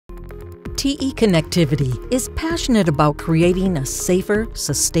TE Connectivity is passionate about creating a safer,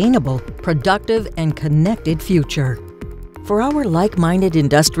 sustainable, productive, and connected future. For our like-minded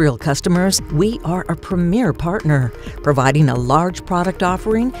industrial customers, we are a premier partner, providing a large product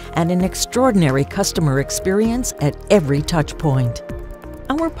offering and an extraordinary customer experience at every touchpoint.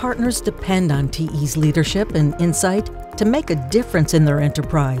 Our partners depend on TE's leadership and insight to make a difference in their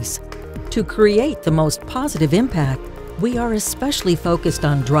enterprise. To create the most positive impact, we are especially focused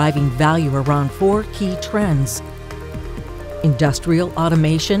on driving value around 4 key trends: industrial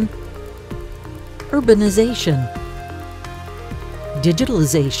automation, urbanization,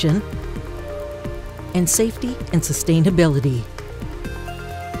 digitalization, and safety and sustainability.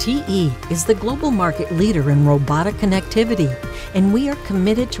 TE is the global market leader in robotic connectivity, and we are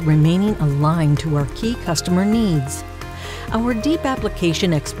committed to remaining aligned to our key customer needs. Our deep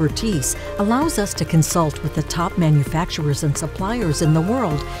application expertise allows us to consult with the top manufacturers and suppliers in the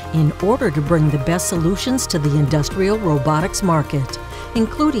world in order to bring the best solutions to the industrial robotics market,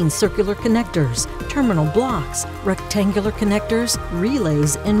 including circular connectors, terminal blocks, rectangular connectors,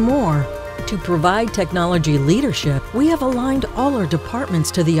 relays, and more. To provide technology leadership, we have aligned all our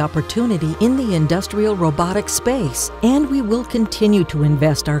departments to the opportunity in the industrial robotics space, and we will continue to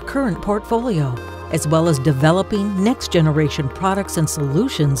invest our current portfolio, as well as developing next-generation products and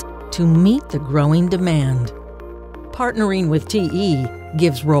solutions to meet the growing demand. Partnering with TE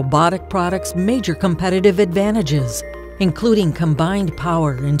gives robotic products major competitive advantages, including combined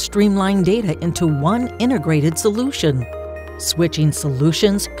power and streamlined data into one integrated solution, switching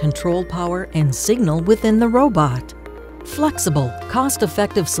solutions, control power, and signal within the robot, flexible,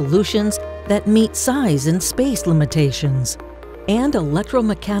 cost-effective solutions that meet size and space limitations, and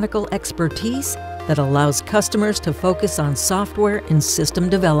electromechanical expertise that allows customers to focus on software and system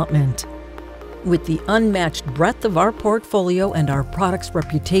development. With the unmatched breadth of our portfolio and our product's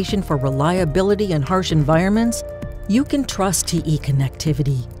reputation for reliability in harsh environments, you can trust TE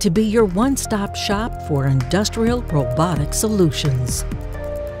Connectivity to be your one-stop shop for industrial robotic solutions.